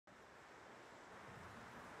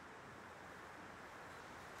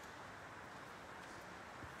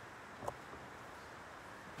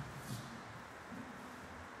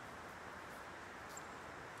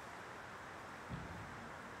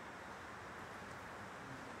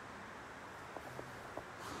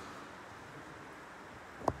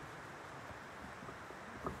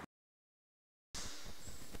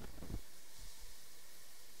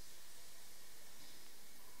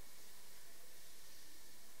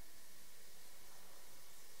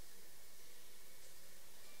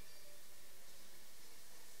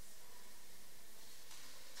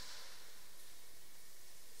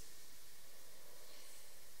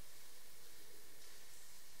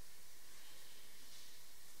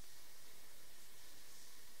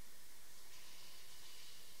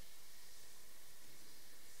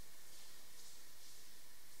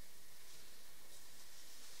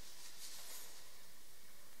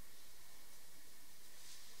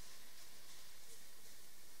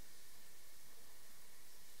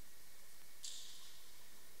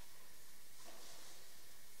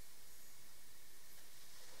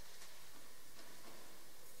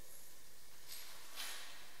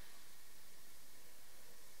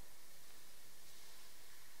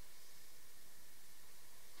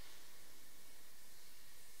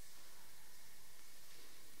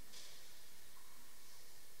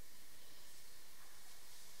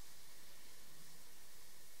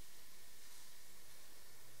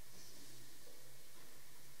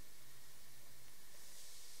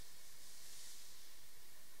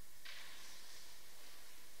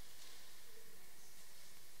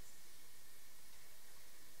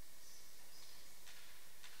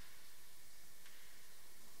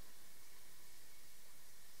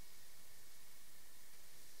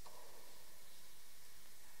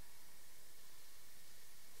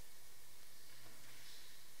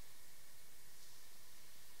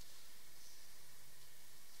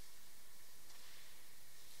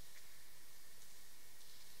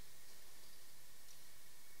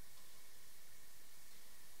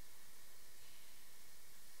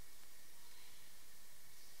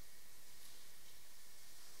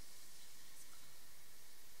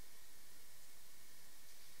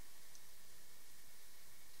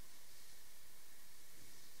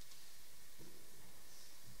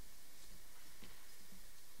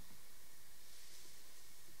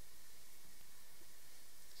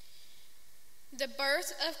The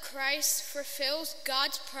birth of Christ fulfills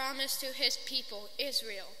God's promise to his people,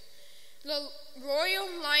 Israel. The royal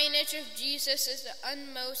lineage of Jesus is the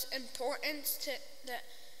utmost importance to the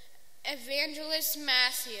evangelist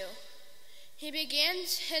Matthew. He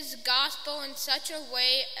begins his gospel in such a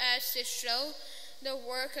way as to show the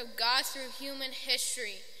work of God through human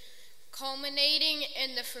history, culminating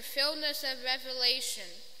in the fulfillment of Revelation.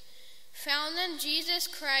 Found in Jesus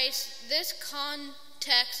Christ, this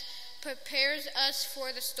context prepares us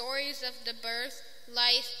for the stories of the birth,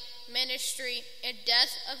 life, ministry, and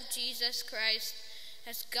death of Jesus Christ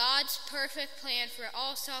as God's perfect plan for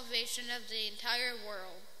all salvation of the entire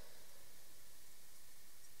world.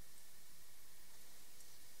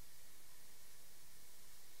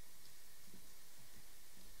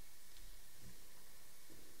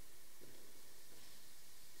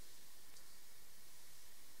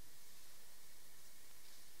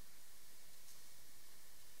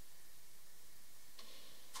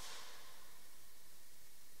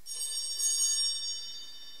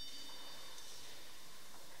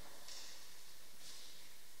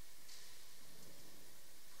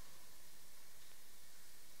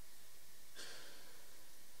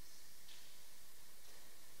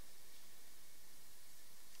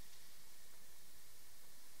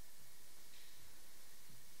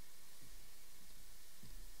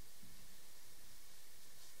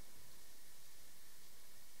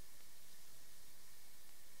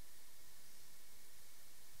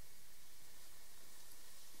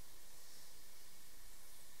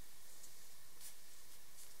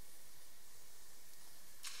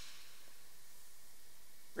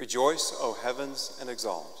 Rejoice, O heavens, and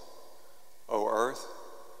exult, O earth,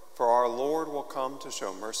 for our Lord will come to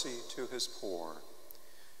show mercy to his poor.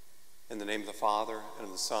 In the name of the Father, and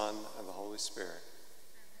of the Son, and of the Holy Spirit.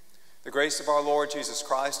 The grace of our Lord Jesus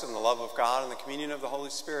Christ, and the love of God, and the communion of the Holy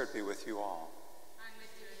Spirit be with you all. And with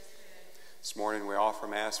your spirit. This morning we offer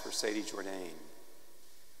Mass for Sadie Jourdain.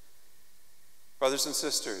 Brothers and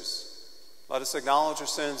sisters, let us acknowledge our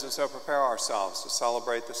sins and so prepare ourselves to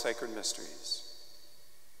celebrate the sacred mysteries.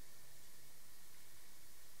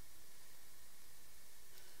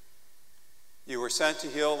 You were sent to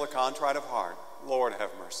heal the contrite of heart. Lord,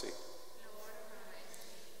 have mercy. Lord, have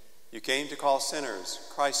mercy. You came to call sinners.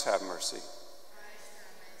 Christ, have mercy. Christ,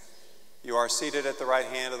 have mercy. You are seated at the right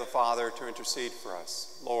hand of the Father to intercede for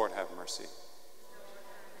us. Lord, have mercy. Lord, have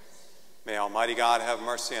mercy. May Almighty God have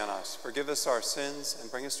mercy on us, forgive us our sins, and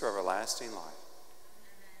bring us to everlasting life.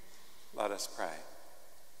 Amen. Let us pray.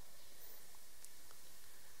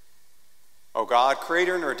 O God,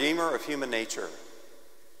 creator and redeemer of human nature,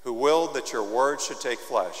 who willed that your word should take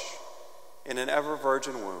flesh in an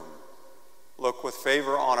ever-virgin womb, look with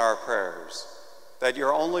favor on our prayers, that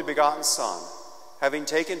your only begotten Son, having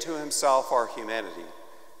taken to himself our humanity,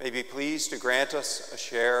 may be pleased to grant us a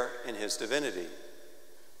share in his divinity,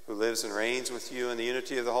 who lives and reigns with you in the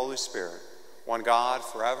unity of the Holy Spirit, one God,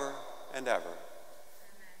 forever and ever. Amen.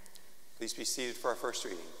 Please be seated for our first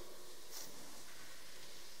reading.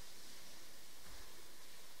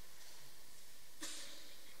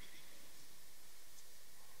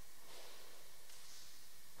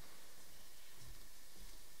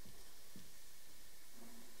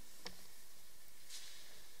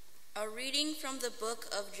 A reading from the book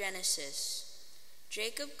of Genesis.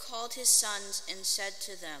 Jacob called his sons and said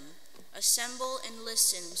to them, "Assemble and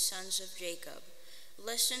listen, sons of Jacob.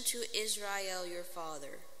 Listen to Israel your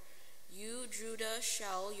father. You, Judah,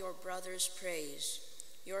 shall your brothers praise,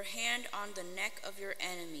 your hand on the neck of your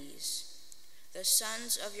enemies. The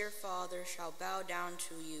sons of your father shall bow down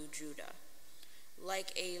to you, Judah,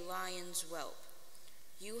 like a lion's whelp.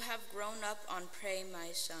 You have grown up on prey,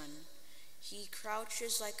 my son. He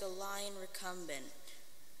crouches like a lion recumbent,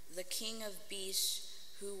 the king of beasts,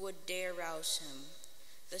 who would dare rouse him.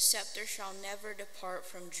 The scepter shall never depart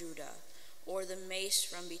from Judah, or the mace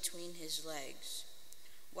from between his legs,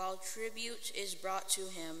 while tribute is brought to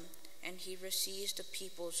him, and he receives the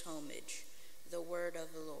people's homage." The word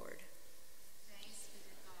of the Lord. Thanks be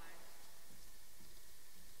to God.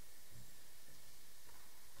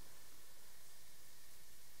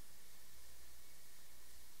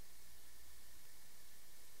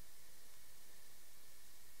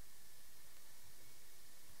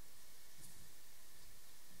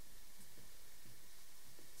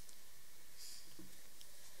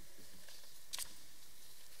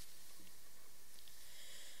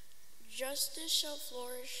 Justice shall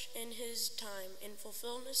flourish in his time, in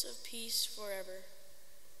fulfillment of peace forever.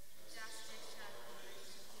 Justice shall flourish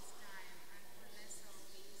in his time, and fullness of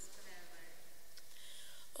peace forever.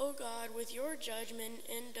 O God, with your judgment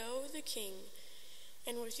endow the king,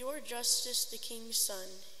 and with your justice the king's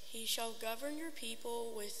son. He shall govern your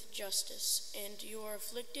people with justice, and your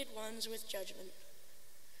afflicted ones with judgment.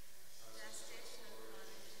 Justice shall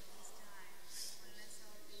flourish in his time, and fullness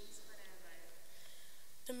of peace forever.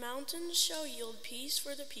 The mountains shall yield peace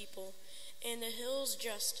for the people, and the hills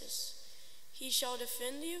justice. He shall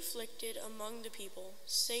defend the afflicted among the people,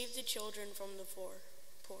 save the children from the poor.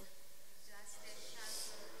 Justice shall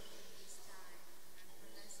flourish in his time, and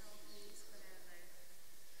fullness of peace forever.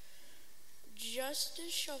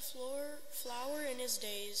 Justice shall flower in his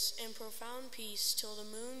days, and profound peace till the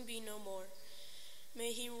moon be no more.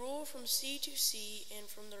 May he rule from sea to sea, and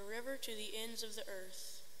from the river to the ends of the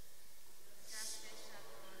earth. Justice shall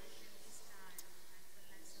flourish in his time, and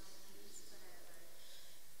fullness of peace forever.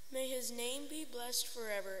 May his name be blessed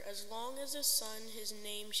forever, as long as the sun his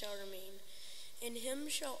name shall remain. In him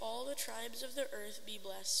shall all the tribes of the earth be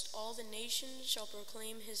blessed. All the nations shall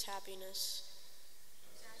proclaim his happiness.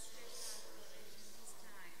 Justice shall flourish in his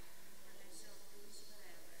time, and fullness of peace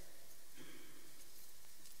forever.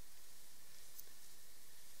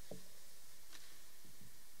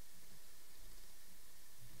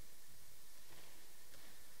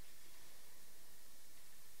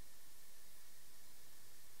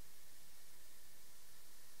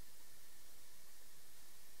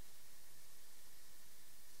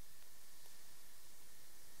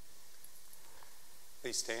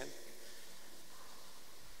 Please stand.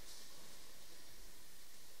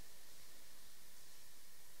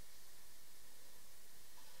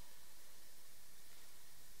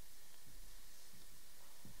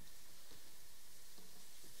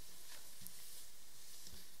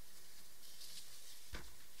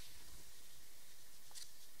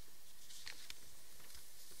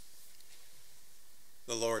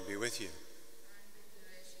 The Lord be with you.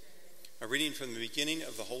 A reading from the beginning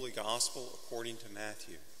of the Holy Gospel according to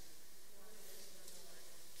Matthew.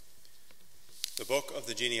 The book of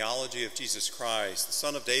the genealogy of Jesus Christ, the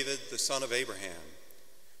son of David, the son of Abraham.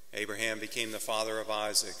 Abraham became the father of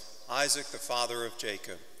Isaac, Isaac the father of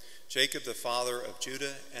Jacob, Jacob the father of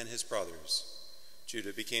Judah and his brothers.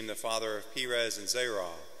 Judah became the father of Perez and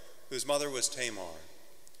Zerah, whose mother was Tamar.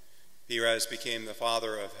 Perez became the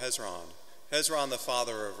father of Hezron, Hezron the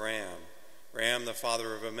father of Ram, Ram the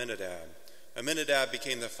father of Amminadab. Amminadab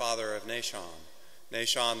became the father of Nahshon,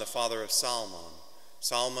 Nahshon the father of Salmon,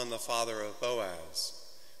 Salmon the father of Boaz,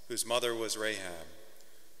 whose mother was Rahab.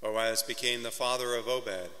 Boaz became the father of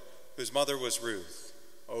Obed, whose mother was Ruth.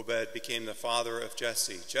 Obed became the father of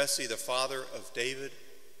Jesse, Jesse the father of David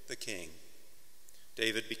the king.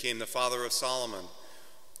 David became the father of Solomon,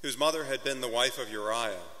 whose mother had been the wife of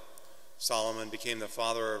Uriah. Solomon became the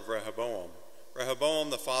father of Rehoboam,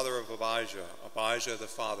 Rehoboam the father of Abijah, Abijah the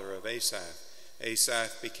father of Asaph.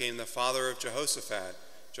 Asaph became the father of Jehoshaphat,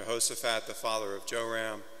 Jehoshaphat the father of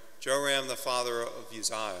Joram, Joram the father of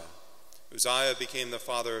Uzziah. Uzziah became the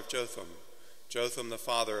father of Jotham, Jotham the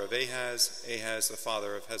father of Ahaz, Ahaz the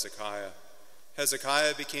father of Hezekiah.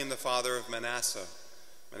 Hezekiah became the father of Manasseh,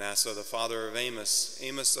 Manasseh the father of Amos,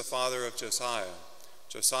 Amos the father of Josiah.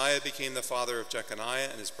 Josiah became the father of Jeconiah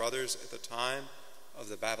and his brothers at the time of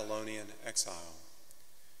the Babylonian exile.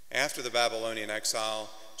 After the Babylonian exile,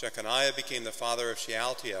 Jeconiah became the father of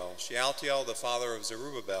Shealtiel, Shealtiel the father of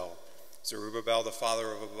Zerubbabel, Zerubbabel the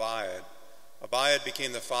father of Abiad. Abiad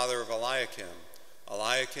became the father of Eliakim,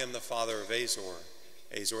 Eliakim the father of Azor,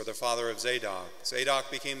 Azor the father of Zadok.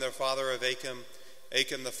 Zadok became the father of Achim,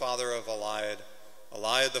 Achim the father of Eliad,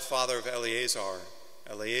 Eliad the father of Eleazar.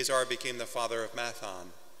 Eleazar became the father of Matthan,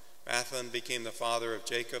 Matthan became the father of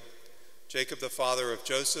Jacob, Jacob the father of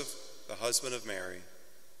Joseph, the husband of Mary.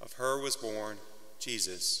 Of her was born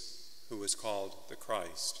Jesus, who was called the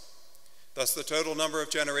Christ. Thus the total number of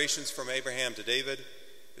generations from Abraham to David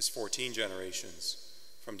is 14 generations.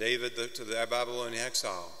 From David to the Babylonian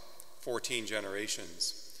exile, 14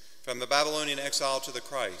 generations. From the Babylonian exile to the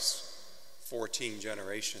Christ, 14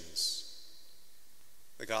 generations.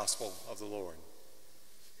 The Gospel of the Lord.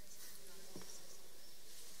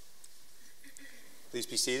 Please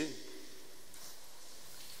be seated.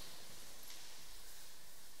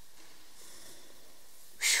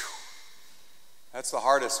 That's the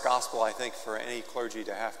hardest gospel, I think, for any clergy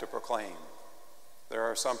to have to proclaim. There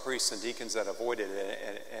are some priests and deacons that avoided it,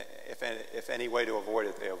 and if any way to avoid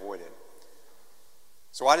it, they avoid it.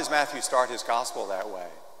 So why does Matthew start his gospel that way?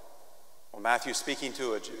 Well, Matthew's speaking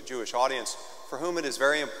to a Jewish audience for whom it is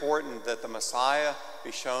very important that the Messiah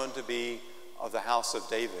be shown to be of the house of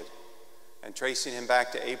David. And tracing him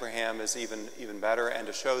back to Abraham is even better, and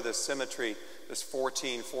to show this symmetry, this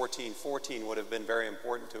 14, 14, 14 would have been very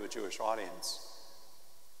important to a Jewish audience.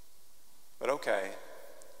 But okay,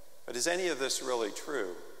 but is any of this really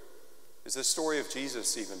true? Is this story of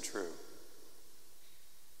Jesus even true?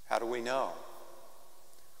 How do we know?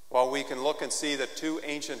 Well, we can look and see that two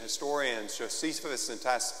ancient historians, Josephus and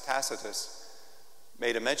Tacitus,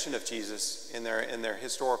 made a mention of Jesus in their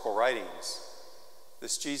historical writings.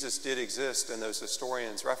 This Jesus did exist, and those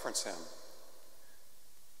historians reference him.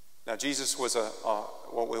 Now, Jesus was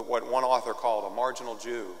what one author called a marginal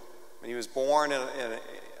Jew. I mean, he was born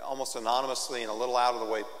almost anonymously in a little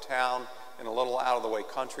out-of-the-way town, in a little out-of-the-way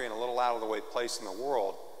country, in a little out-of-the-way place in the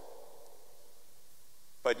world.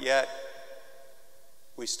 But yet,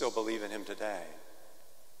 we still believe in him today.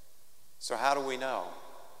 So how do we know?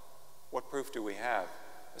 What proof do we have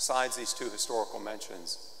besides these two historical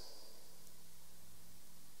mentions?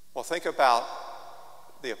 Well, think about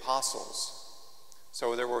the apostles.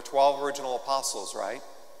 So there were 12 original apostles, right?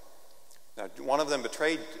 Now, one of them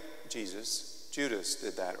betrayed Jesus. Judas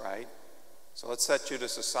did that, right? So let's set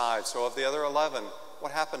Judas aside. So of the other 11,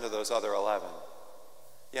 what happened to those other 11?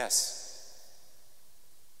 Yes.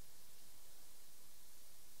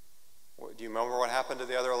 Do you remember what happened to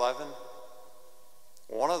the other 11?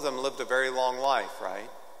 One of them lived a very long life, right?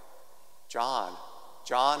 John.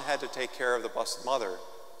 John had to take care of the Blessed Mother,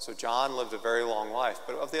 so John lived a very long life.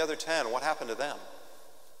 But of the other 10, what happened to them?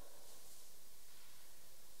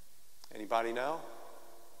 Anybody know?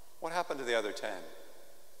 What happened to the other 10?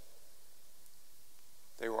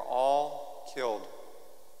 They were all killed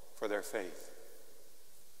for their faith.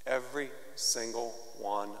 Every single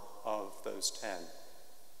one of those 10.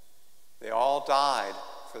 They all died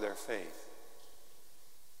for their faith.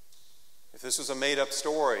 If this was a made-up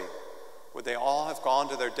story, would they all have gone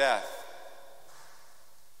to their death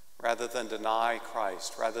rather than deny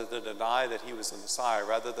Christ, rather than deny that he was the Messiah,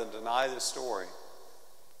 rather than deny this story?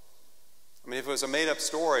 I mean, if it was a made-up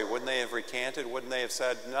story, wouldn't they have recanted? Wouldn't they have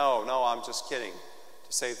said, no, I'm just kidding,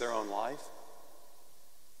 to save their own life?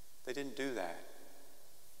 They didn't do that.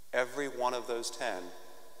 Every one of those 10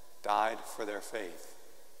 died for their faith.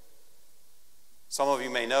 Some of you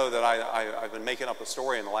may know that I've been making up a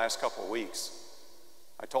story in the last couple of weeks.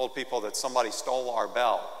 I told people that somebody stole our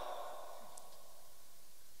bell.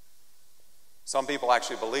 Some people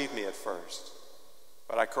actually believed me at first,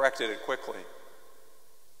 but I corrected it quickly.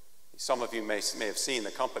 Some of you may have seen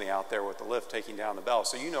the company out there with the lift taking down the bell,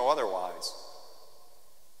 so you know otherwise.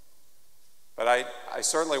 But I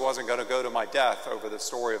certainly wasn't going to go to my death over the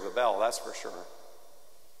story of the bell, that's for sure.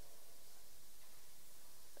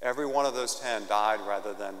 Every one of those 10 died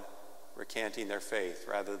rather than recanting their faith,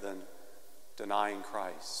 rather than denying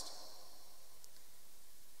Christ.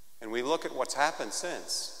 And we look at what's happened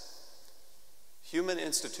since. Human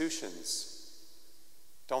institutions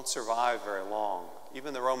don't survive very long.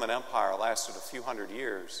 Even the Roman Empire lasted a few hundred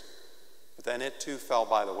years, but then it too fell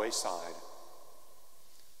by the wayside.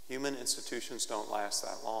 Human institutions don't last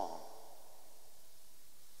that long.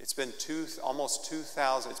 It's been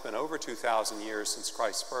it's been over 2,000 years since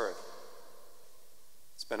Christ's birth.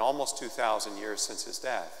 It's been almost 2,000 years since his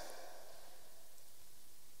death.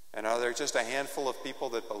 And are there just a handful of people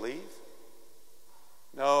that believe?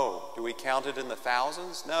 No. Do we count it in the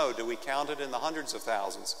thousands? No. Do we count it in the hundreds of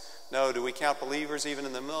thousands? No. Do we count believers even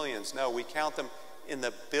in the millions? No. We count them in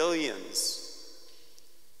the billions.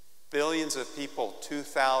 Billions of people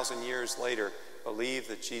 2,000 years later believe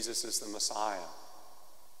that Jesus is the Messiah.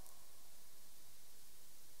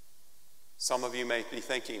 Some of you may be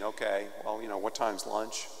thinking, okay, well, what time's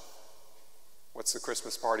lunch? What's the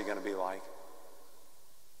Christmas party going to be like?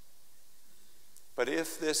 But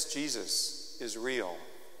if this Jesus is real,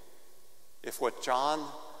 if what John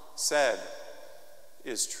said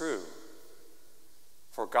is true,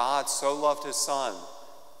 for God so loved his Son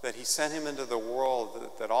that he sent him into the world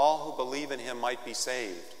that all who believe in him might be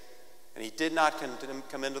saved. And he did not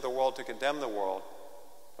come into the world to condemn the world,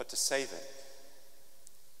 but to save it.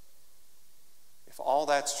 If all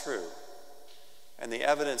that's true, and the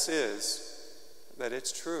evidence is that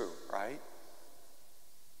it's true, right?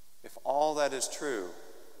 If all that is true,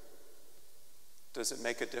 does it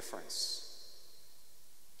make a difference?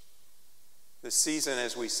 This season,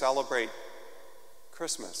 as we celebrate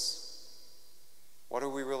Christmas, what are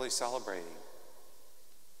we really celebrating?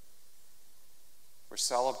 We're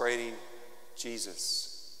celebrating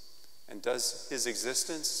Jesus. And does his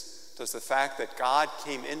existence, does the fact that God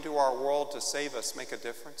came into our world to save us make a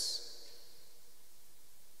difference?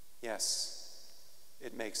 Yes,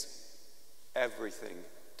 it makes everything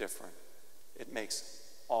different. It makes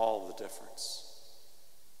all the difference.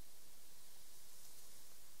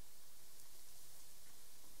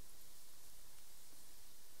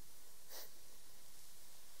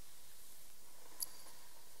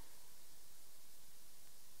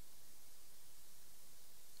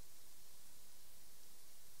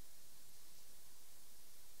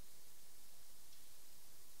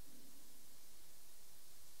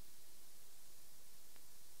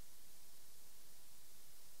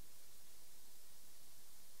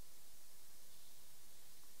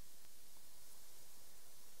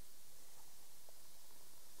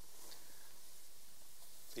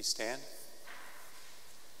 Please stand.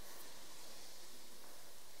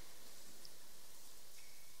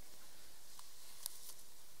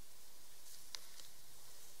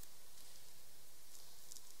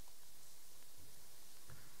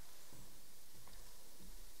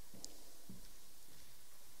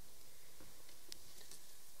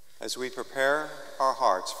 As we prepare our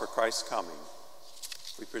hearts for Christ's coming,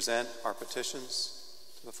 we present our petitions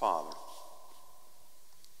to the Father.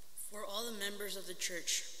 For all the members of the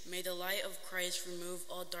Church, may the light of Christ remove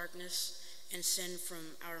all darkness and sin from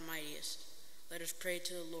our mightiest. Let us pray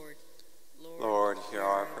to the Lord. Lord, hear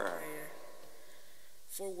our prayer.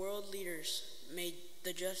 For world leaders, may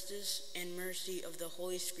the justice and mercy of the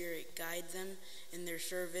Holy Spirit guide them in their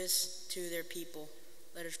service to their people.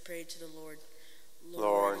 Let us pray to the Lord.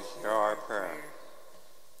 Lord, hear our prayer.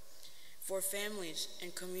 For families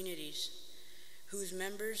and communities whose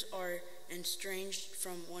members are estranged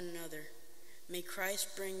from one another, may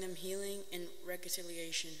Christ bring them healing and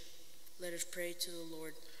reconciliation. Let us pray to the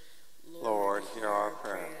Lord. Lord, hear our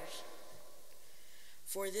prayer.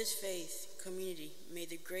 For this faith community, may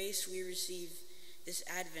the grace we receive this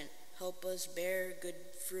Advent help us bear good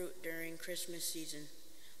fruit during Christmas season.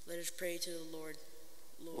 Let us pray to the Lord.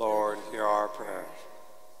 Lord, hear our prayer.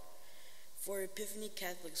 For Epiphany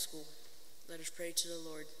Catholic School, let us pray to the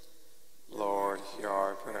Lord. Lord, hear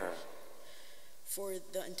our prayer. For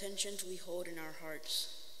the intentions we hold in our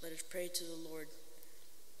hearts, let us pray to the Lord.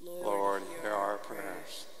 Lord, hear our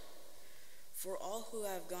prayers. For all who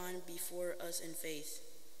have gone before us in faith,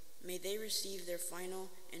 may they receive their final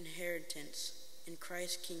inheritance in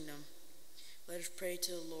Christ's kingdom. Let us pray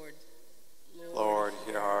to the Lord. Lord,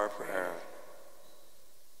 hear our prayer.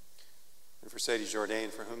 And for Sadie Jourdain,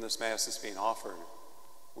 for whom this Mass is being offered,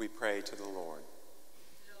 we pray to the Lord.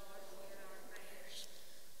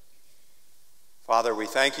 Father, we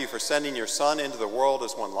thank you for sending your Son into the world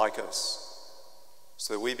as one like us,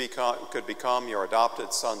 so that we could become your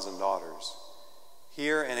adopted sons and daughters.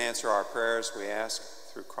 Hear and answer our prayers, we ask,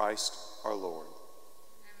 through Christ our Lord.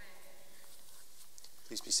 Amen.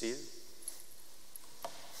 Please be seated.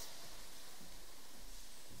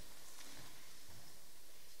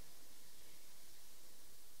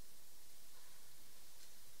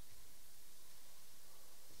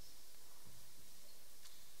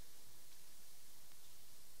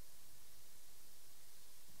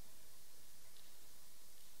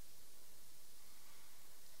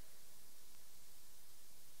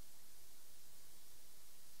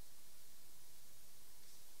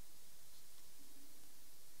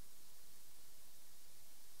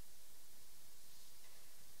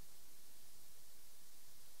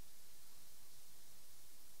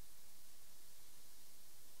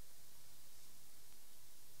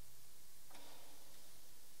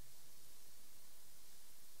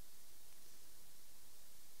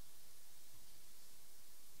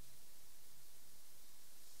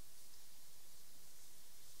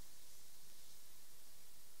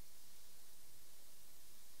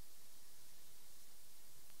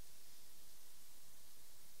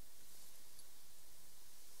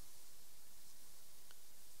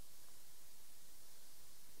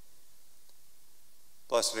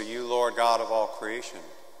 Blessed are you, Lord God of all creation,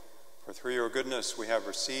 for through your goodness we have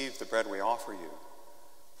received the bread we offer you,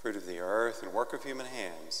 fruit of the earth and work of human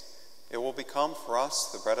hands. It will become for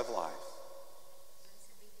us the bread of life.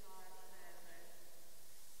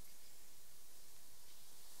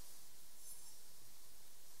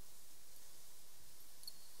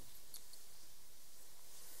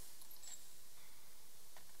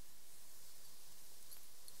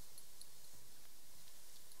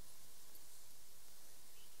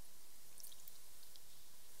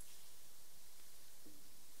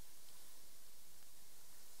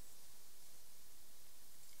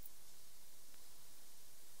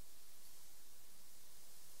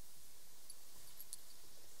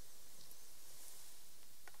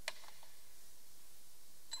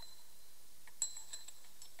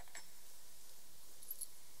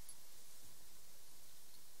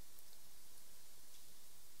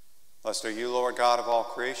 Blessed are you, Lord God of all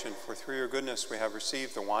creation, for through your goodness we have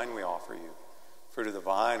received the wine we offer you, fruit of the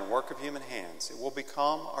vine and work of human hands. It will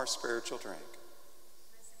become our spiritual drink.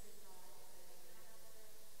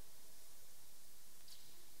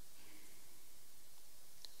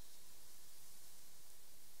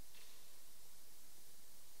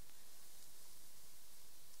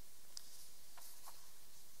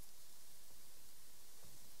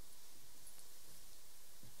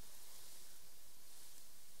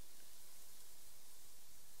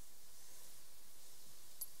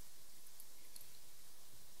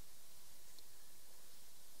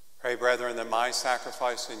 Pray, brethren, that my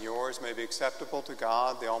sacrifice and yours may be acceptable to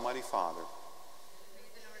God, the Almighty Father. May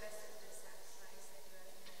the Lord accept the sacrifice at your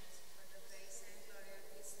hands for the praise and glory of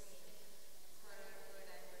his name, for our good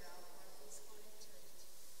and for all of his holy church.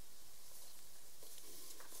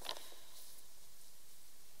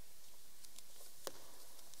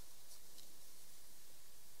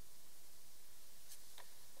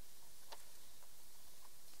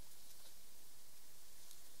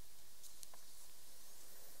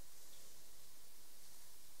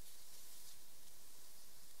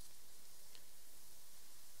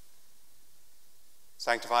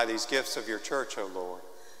 Sanctify these gifts of your church, O Lord,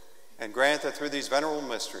 and grant that through these venerable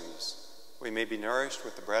mysteries we may be nourished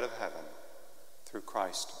with the bread of heaven, through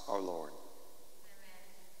Christ our Lord.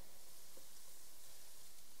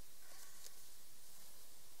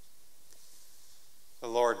 The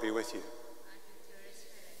Lord be with you.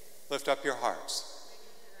 Lift up your hearts.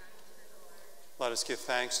 Let us give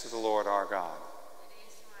thanks to the Lord our God.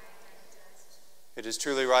 It is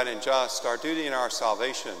truly right and just, our duty and our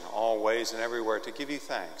salvation, always and everywhere, to give you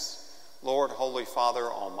thanks, Lord, Holy Father,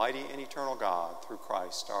 Almighty and eternal God, through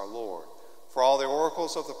Christ our Lord. For all the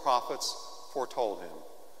oracles of the prophets foretold him.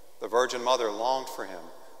 The Virgin Mother longed for him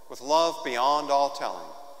with love beyond all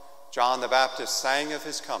telling. John the Baptist sang of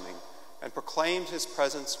his coming and proclaimed his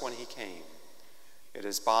presence when he came. It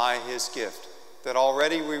is by his gift that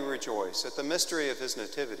already we rejoice at the mystery of his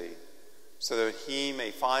nativity, so that he may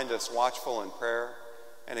find us watchful in prayer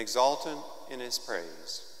and exultant in his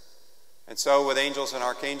praise. And so with angels and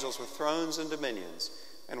archangels, with thrones and dominions,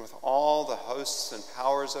 and with all the hosts and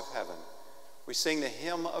powers of heaven, we sing the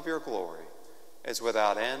hymn of your glory, as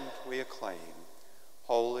without end we acclaim,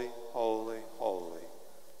 Holy, holy, holy,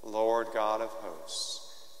 Lord God of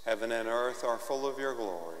hosts. Heaven and earth are full of your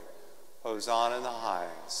glory. Hosanna in the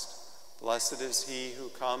highest. Blessed is he who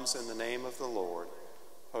comes in the name of the Lord.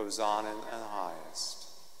 Hosanna in the highest.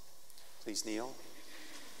 Please kneel.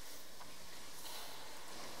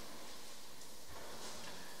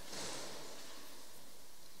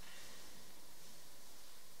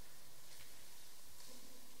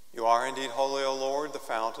 You are indeed holy, O Lord, the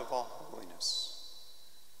fount of all holiness.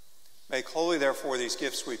 Make holy, therefore, these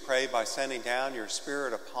gifts, we pray, by sending down your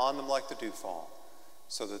Spirit upon them like the dewfall,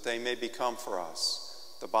 so that they may become for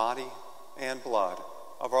us the body and blood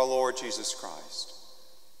of our Lord Jesus Christ.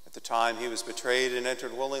 At the time he was betrayed and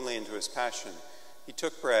entered willingly into his passion, he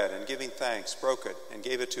took bread and, giving thanks, broke it and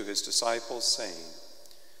gave it to his disciples, saying,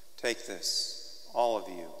 Take this, all of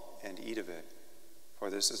you, and eat of it, for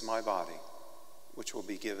this is my body, which will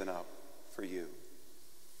be given up for you.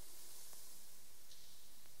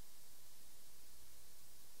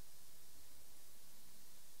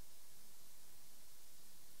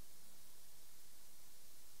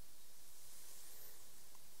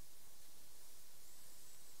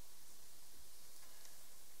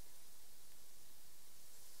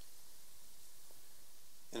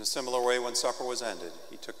 In a similar way, when supper was ended,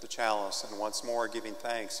 he took the chalice, and once more giving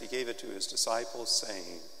thanks, he gave it to his disciples,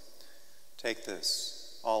 saying, Take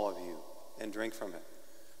this, all of you, and drink from it,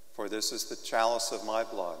 for this is the chalice of my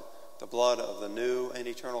blood, the blood of the new and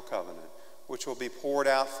eternal covenant, which will be poured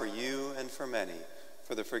out for you and for many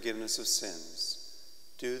for the forgiveness of sins.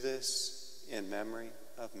 Do this in memory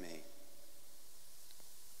of me.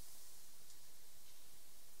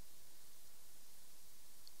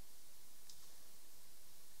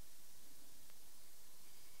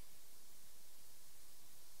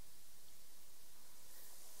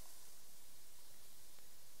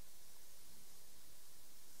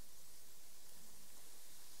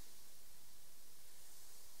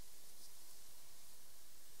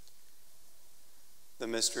 The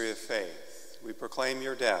mystery of faith. We proclaim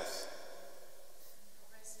your death.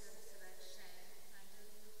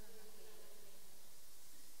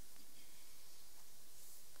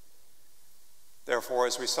 Therefore,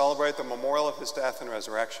 as we celebrate the memorial of his death and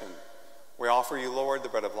resurrection, we offer you, Lord, the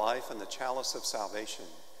bread of life and the chalice of salvation,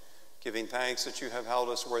 giving thanks that you have held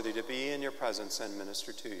us worthy to be in your presence and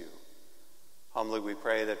minister to you. Humbly we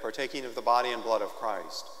pray that, partaking of the body and blood of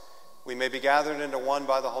Christ, we may be gathered into one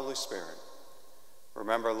by the Holy Spirit.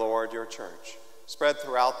 Remember, Lord, your church, spread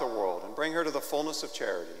throughout the world, and bring her to the fullness of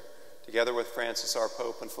charity, together with Francis our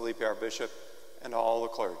Pope and Felipe our Bishop, and all the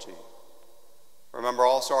clergy. Remember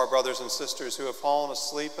also our brothers and sisters who have fallen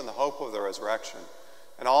asleep in the hope of the resurrection,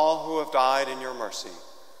 and all who have died in your mercy.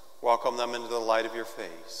 Welcome them into the light of your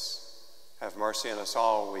face. Have mercy on us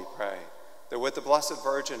all, we pray, that with the Blessed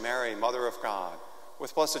Virgin Mary, Mother of God,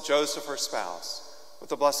 with blessed Joseph, her spouse, with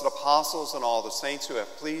the blessed apostles and all the saints who have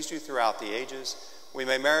pleased you throughout the ages, we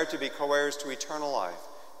may merit to be co-heirs to eternal life,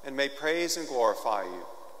 and may praise and glorify you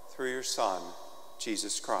through your Son,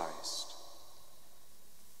 Jesus Christ.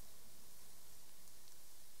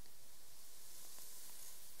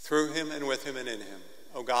 Through him and with him and in him,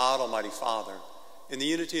 O God, Almighty Father, in the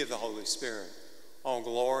unity of the Holy Spirit, all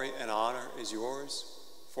glory and honor is yours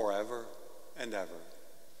forever and ever.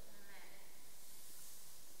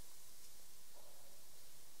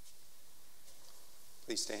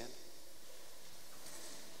 Please stand.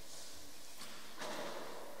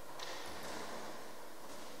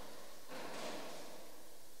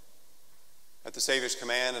 At the Savior's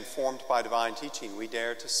command, informed by divine teaching, we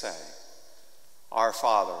dare to say, Our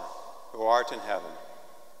Father, who art in heaven,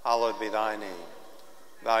 hallowed be thy name.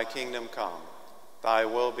 Thy kingdom come, thy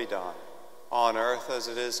will be done, on earth as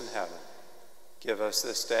it is in heaven. Give us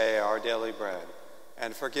this day our daily bread,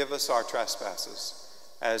 and forgive us our trespasses,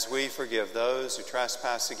 as we forgive those who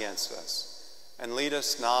trespass against us. And lead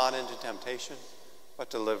us not into temptation, but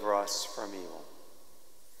deliver us from evil.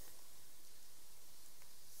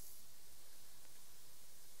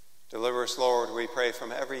 Deliver us, Lord, we pray,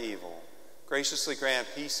 from every evil. Graciously grant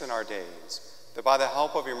peace in our days, that by the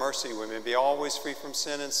help of your mercy we may be always free from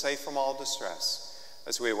sin and safe from all distress,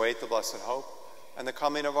 as we await the blessed hope and the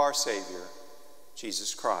coming of our Savior,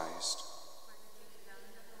 Jesus Christ.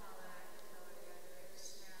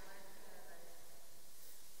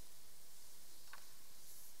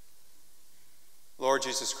 Lord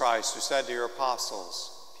Jesus Christ, who said to your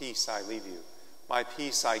apostles, Peace I leave you, my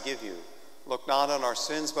peace I give you, look not on our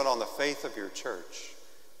sins but on the faith of your church,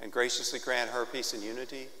 and graciously grant her peace and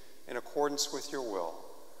unity in accordance with your will,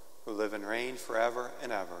 who live and reign forever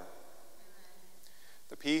and ever. Amen.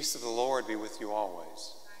 The peace of the Lord be with you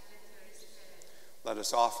always. Let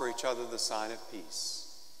us offer each other the sign of peace.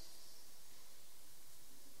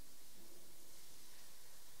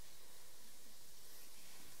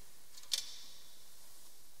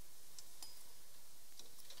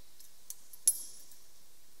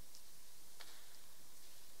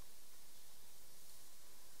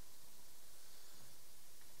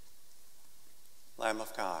 Lamb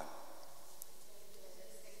of God.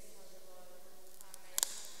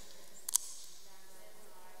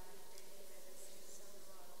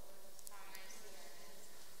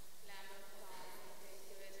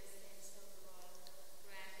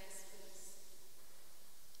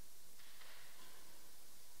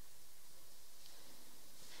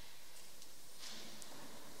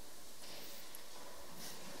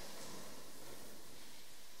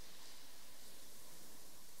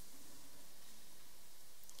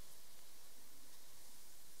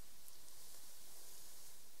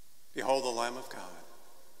 Behold the Lamb of God.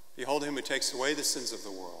 Behold him who takes away the sins of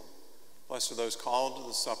the world. Blessed are those called to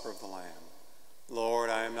the supper of the Lamb. Lord,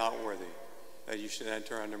 I am not worthy that you should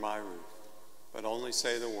enter under my roof, but only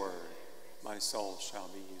say the word, my soul shall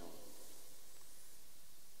be healed.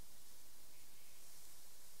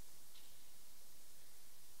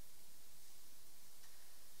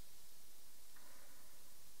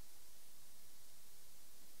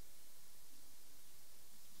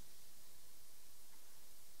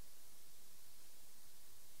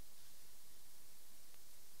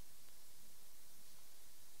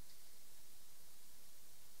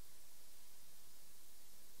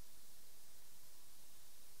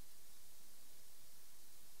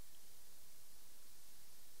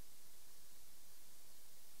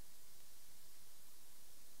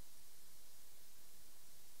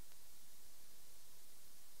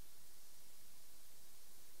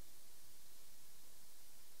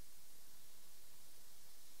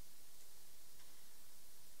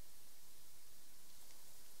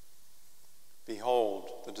 Behold,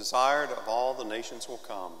 the desired of all the nations will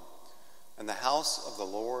come, and the house of the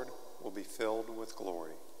Lord will be filled with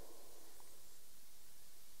glory.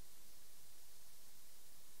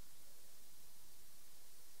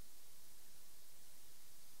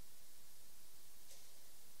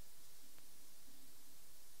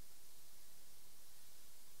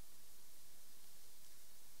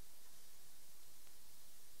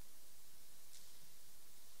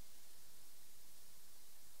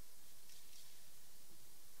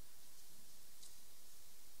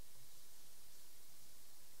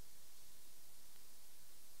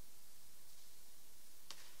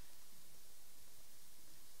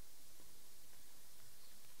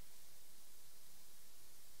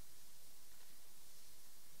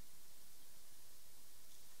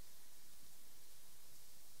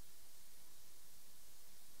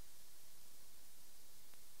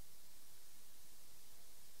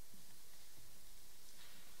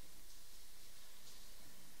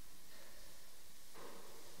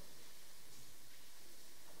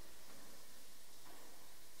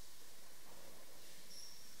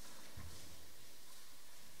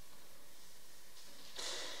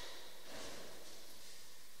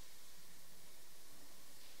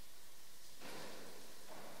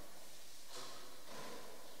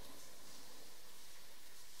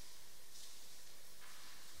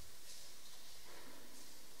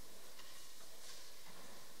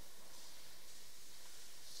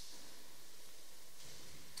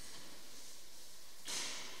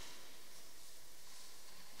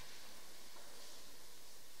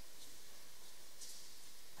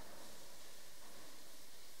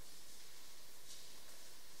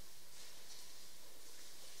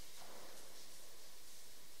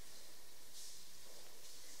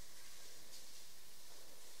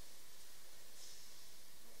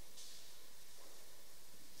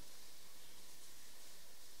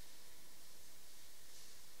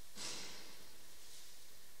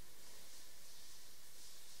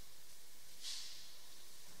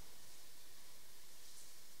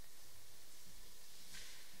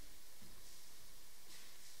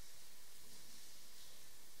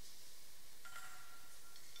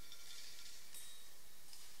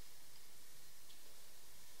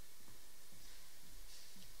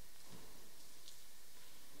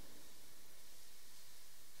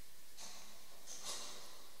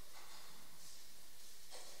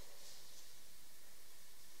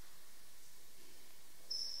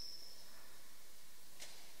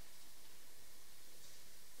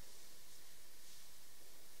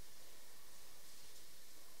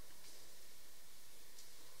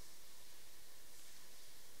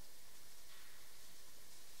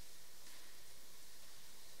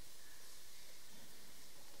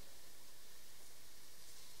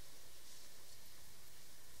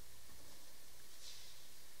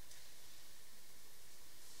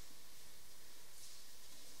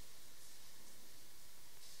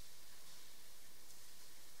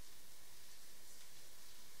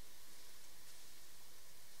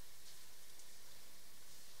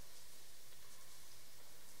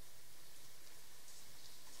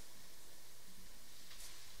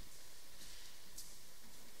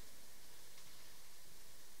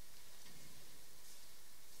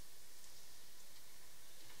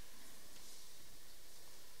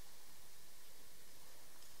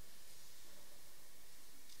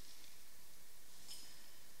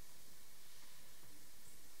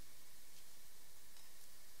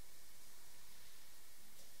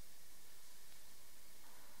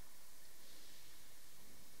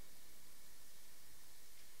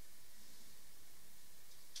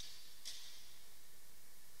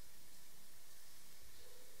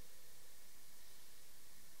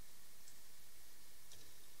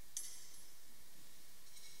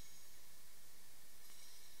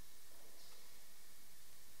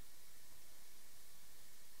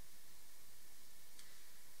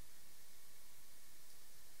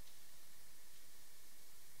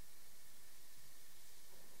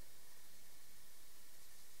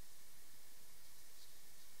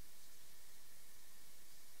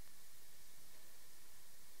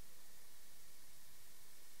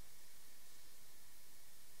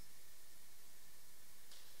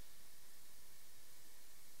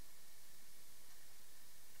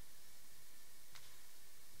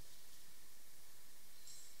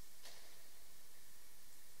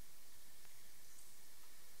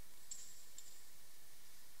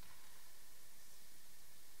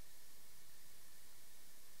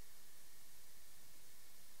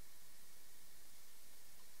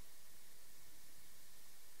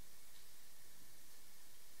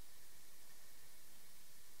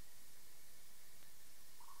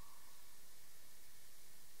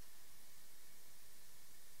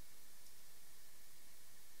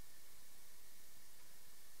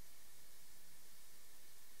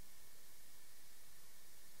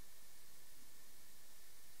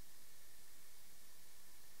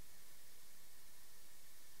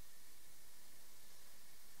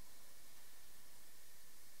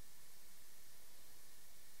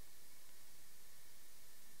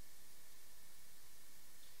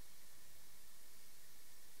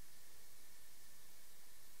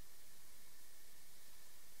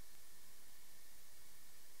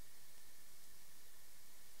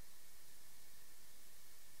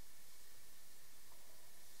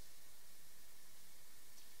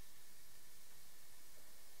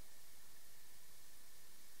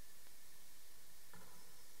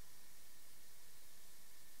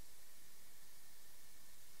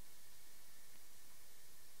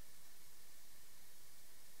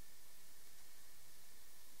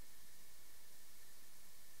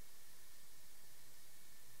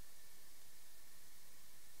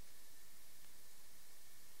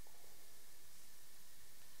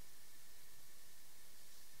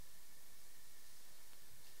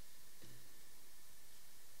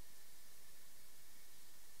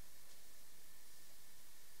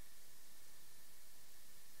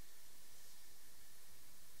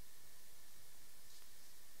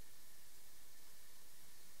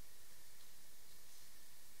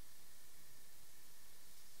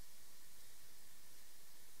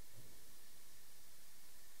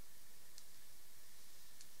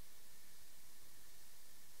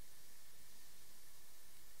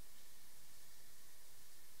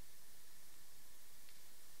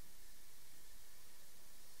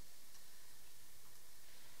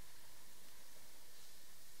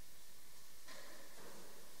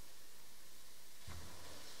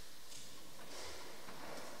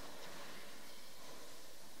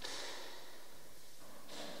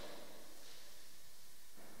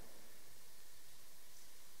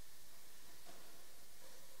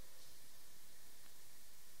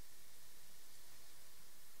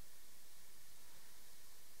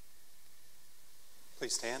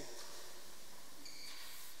 Please stand.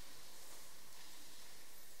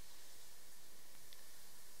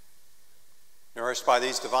 Nourished by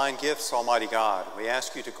these divine gifts, Almighty God, we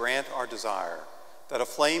ask you to grant our desire that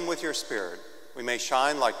aflame with your Spirit, we may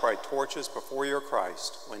shine like bright torches before your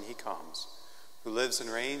Christ when he comes, who lives and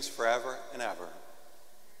reigns forever and ever.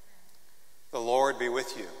 The Lord be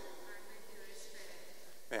with you.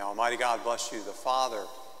 May Almighty God bless you, the Father,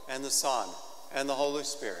 and the Son, and the Holy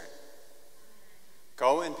Spirit.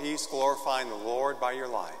 Go in peace, glorifying the Lord by your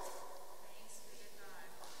life.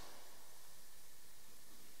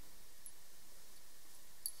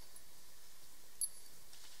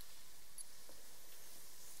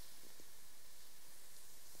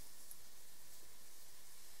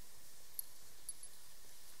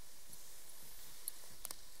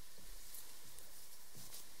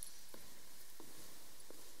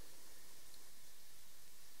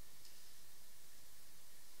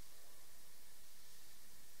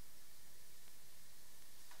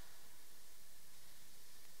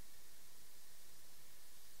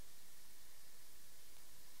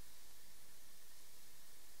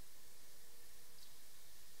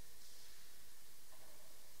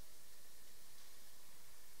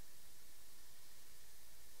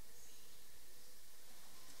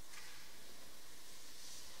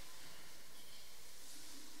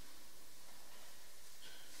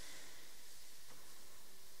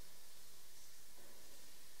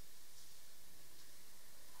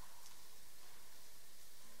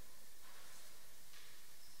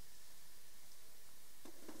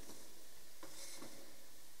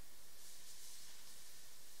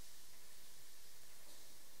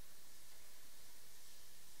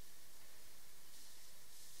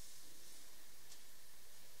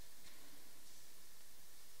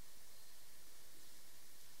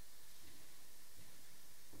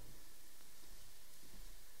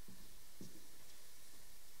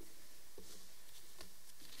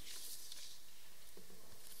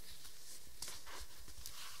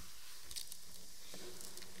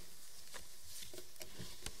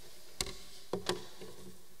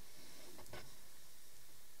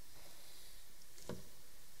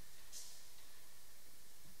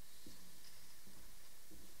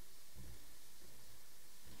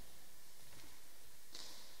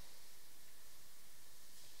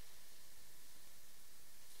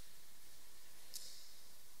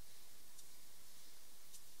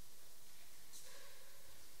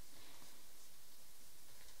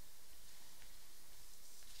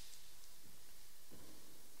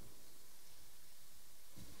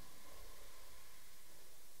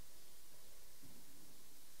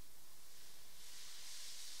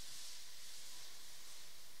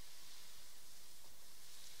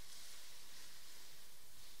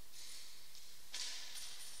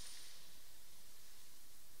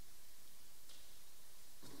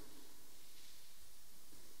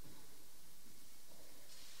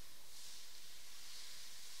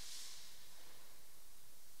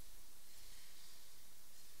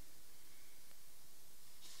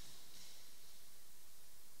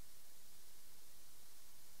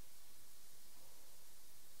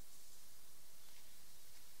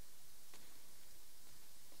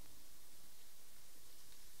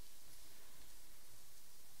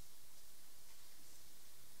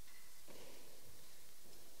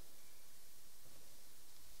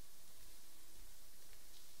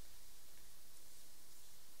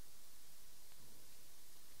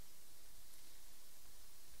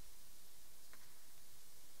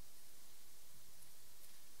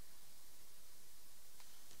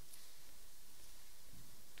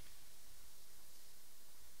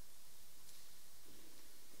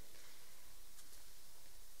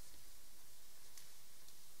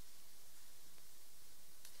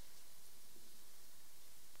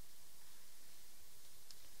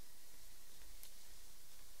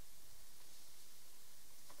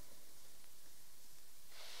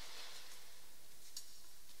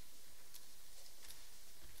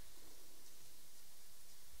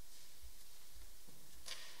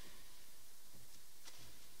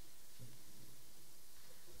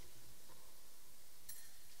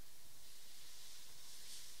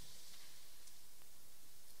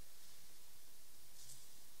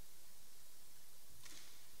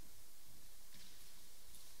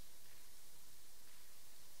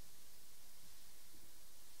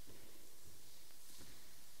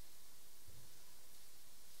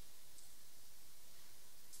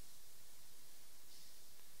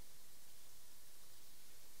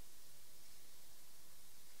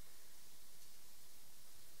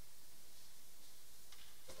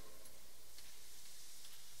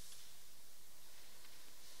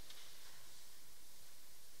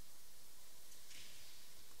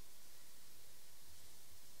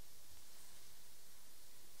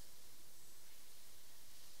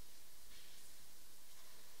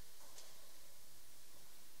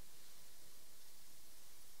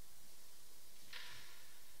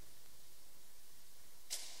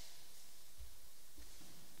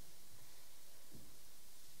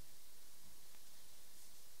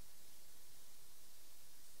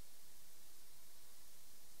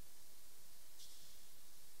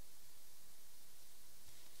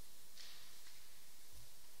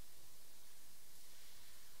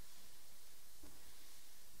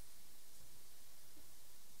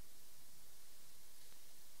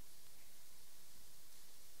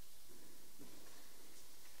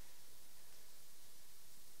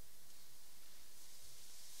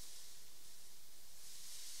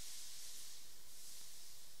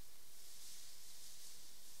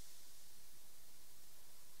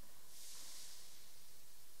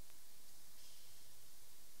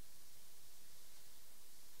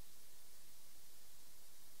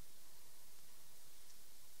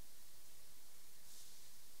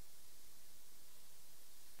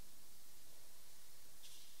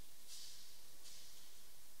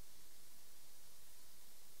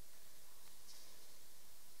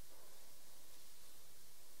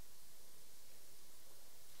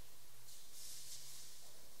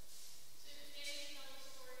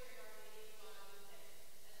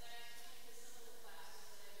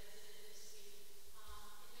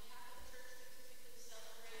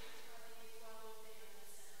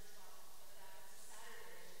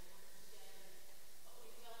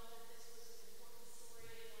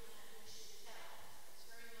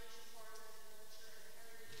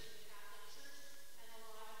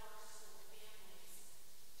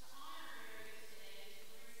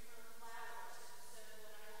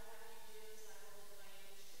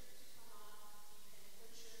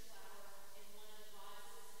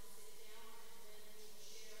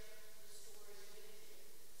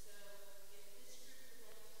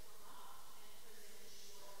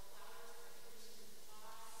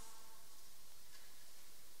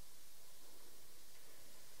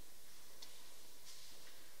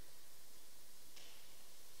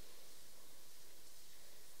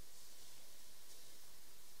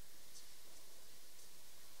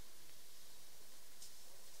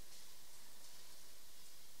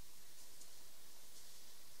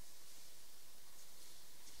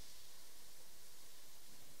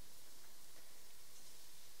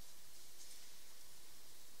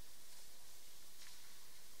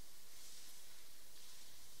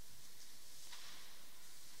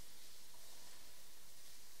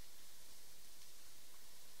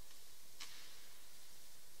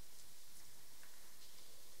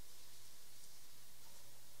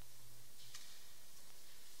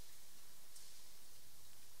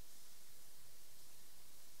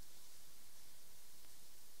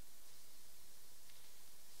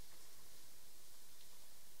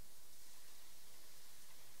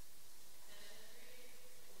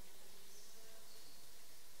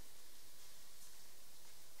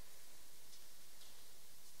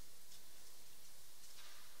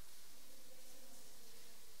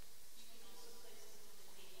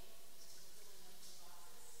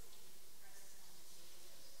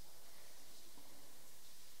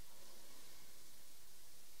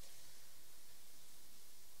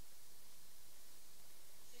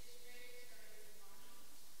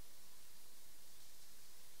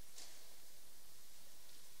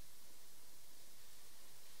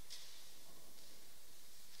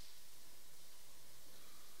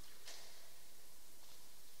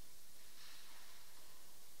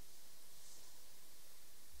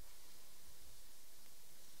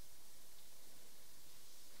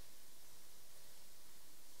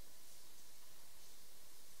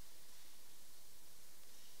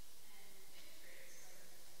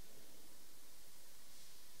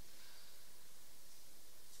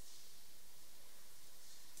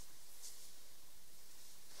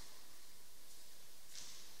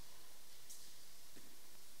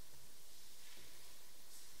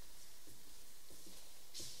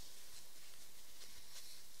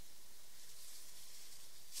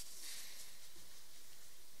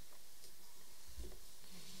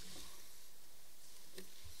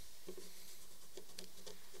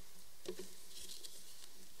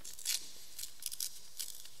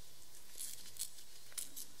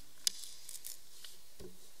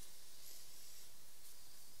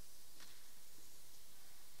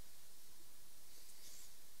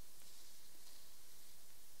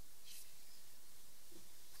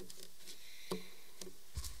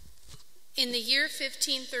 In the year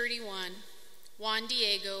 1531, Juan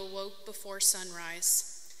Diego awoke before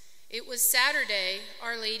sunrise. It was Saturday,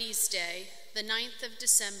 Our Lady's Day, the 9th of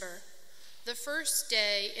December, the first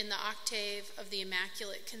day in the octave of the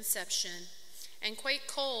Immaculate Conception, and quite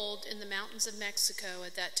cold in the mountains of Mexico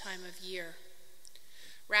at that time of year.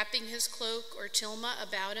 Wrapping his cloak or tilma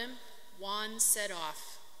about him, Juan set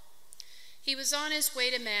off. He was on his way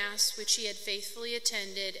to Mass, which he had faithfully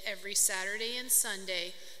attended every Saturday and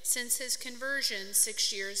Sunday since his conversion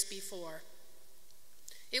 6 years before.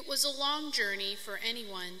 It was a long journey for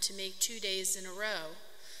anyone to make 2 days in a row.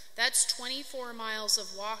 That's 24 miles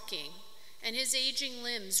of walking, and his aging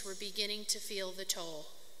limbs were beginning to feel the toll.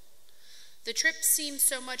 The trip seemed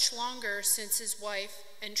so much longer since his wife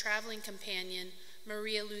and traveling companion,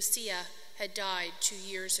 Maria Lucia, had died 2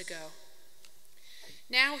 years ago.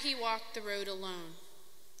 Now he walked the road alone.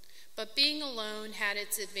 But being alone had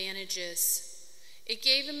its advantages. It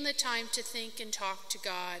gave him the time to think and talk to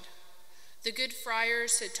God. The good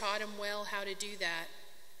friars had taught him well how to do that.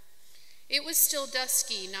 It was still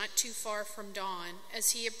dusky, not too far from dawn,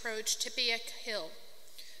 as he approached Tepeyac Hill.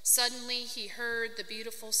 Suddenly he heard the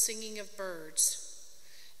beautiful singing of birds.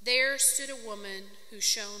 There stood a woman who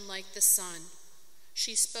shone like the sun.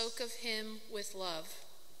 She spoke of him with love.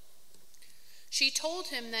 She told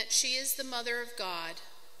him that she is the Mother of God,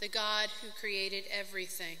 the God who created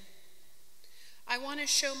everything. I want to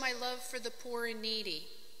show my love for the poor and needy.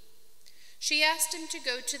 She asked him to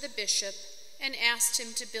go to the bishop and asked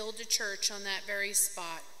him to build a church on that very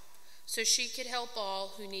spot so she could help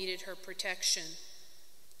all who needed her protection.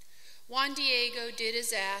 Juan Diego did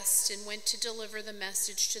as asked and went to deliver the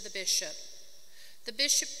message to the bishop. The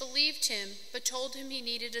bishop believed him, but told him he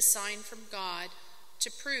needed a sign from God to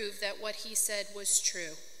prove that what he said was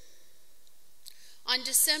true. On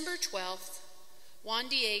December 12th, Juan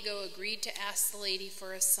Diego agreed to ask the lady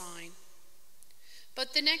for a sign.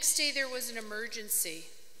 But the next day there was an emergency.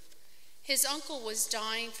 His uncle was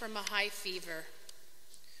dying from a high fever.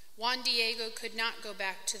 Juan Diego could not go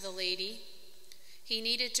back to the lady. He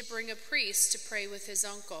needed to bring a priest to pray with his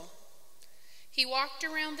uncle. He walked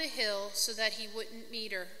around the hill so that he wouldn't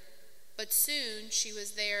meet her, but soon she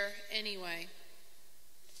was there anyway.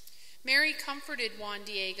 Mary comforted Juan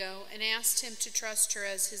Diego and asked him to trust her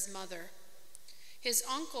as his mother. His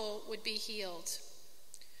uncle would be healed.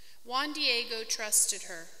 Juan Diego trusted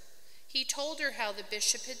her. He told her how the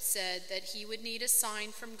bishop had said that he would need a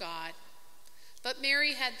sign from God, but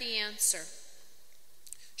Mary had the answer.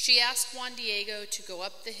 She asked Juan Diego to go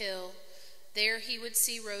up the hill. There he would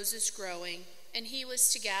see roses growing, and he was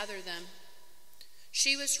to gather them.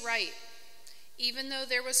 She was right. Even though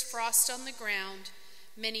there was frost on the ground,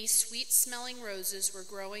 many sweet-smelling roses were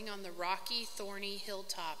growing on the rocky, thorny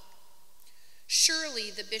hilltop.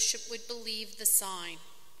 Surely the bishop would believe the sign.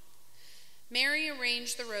 Mary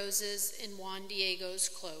arranged the roses in Juan Diego's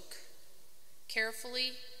cloak.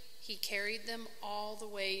 Carefully, he carried them all the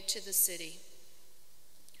way to the city.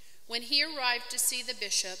 When he arrived to see the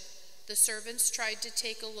bishop, the servants tried to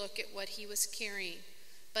take a look at what he was carrying,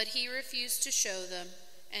 but he refused to show them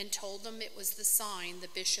and told them it was the sign the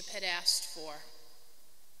bishop had asked for.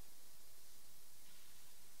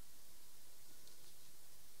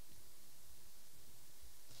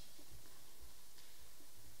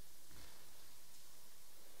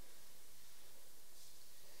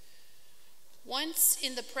 Once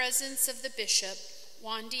in the presence of the bishop,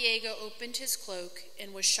 Juan Diego opened his cloak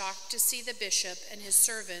and was shocked to see the bishop and his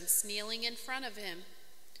servants kneeling in front of him.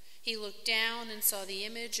 He looked down and saw the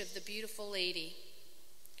image of the beautiful lady.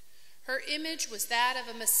 Her image was that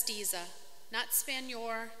of a mestiza, not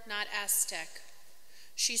Spaniard, not Aztec.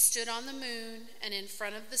 She stood on the moon, and in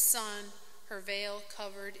front of the sun, her veil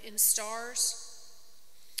covered in stars.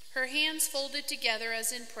 Her hands folded together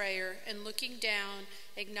as in prayer, and looking down,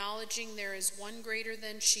 acknowledging there is one greater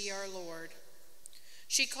than she, our Lord.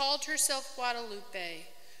 She called herself Guadalupe,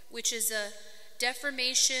 which is a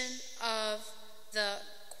deformation of the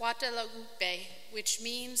Quatlalupe, which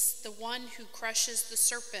means the one who crushes the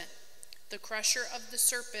serpent. The crusher of the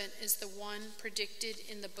serpent is the one predicted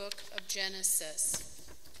in the book of Genesis.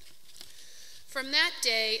 From that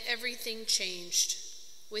day, everything changed.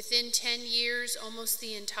 Within 10 years, almost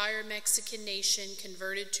the entire Mexican nation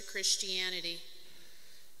converted to Christianity.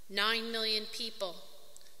 9 million people.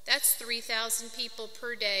 That's 3,000 people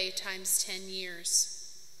per day times 10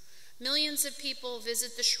 years. Millions of people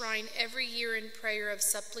visit the shrine every year in prayer of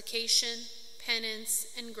supplication, penance,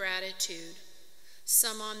 and gratitude.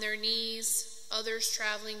 Some on their knees, others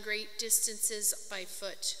traveling great distances by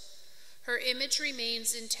foot. Her image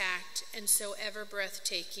remains intact and so ever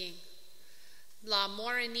breathtaking. La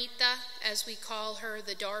Morenita, as we call her,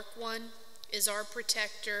 the Dark One, is our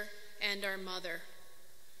protector and our mother.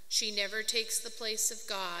 She never takes the place of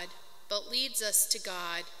God, but leads us to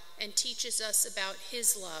God and teaches us about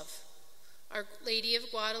his love. Our Lady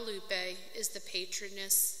of Guadalupe is the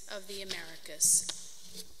patroness of the Americas.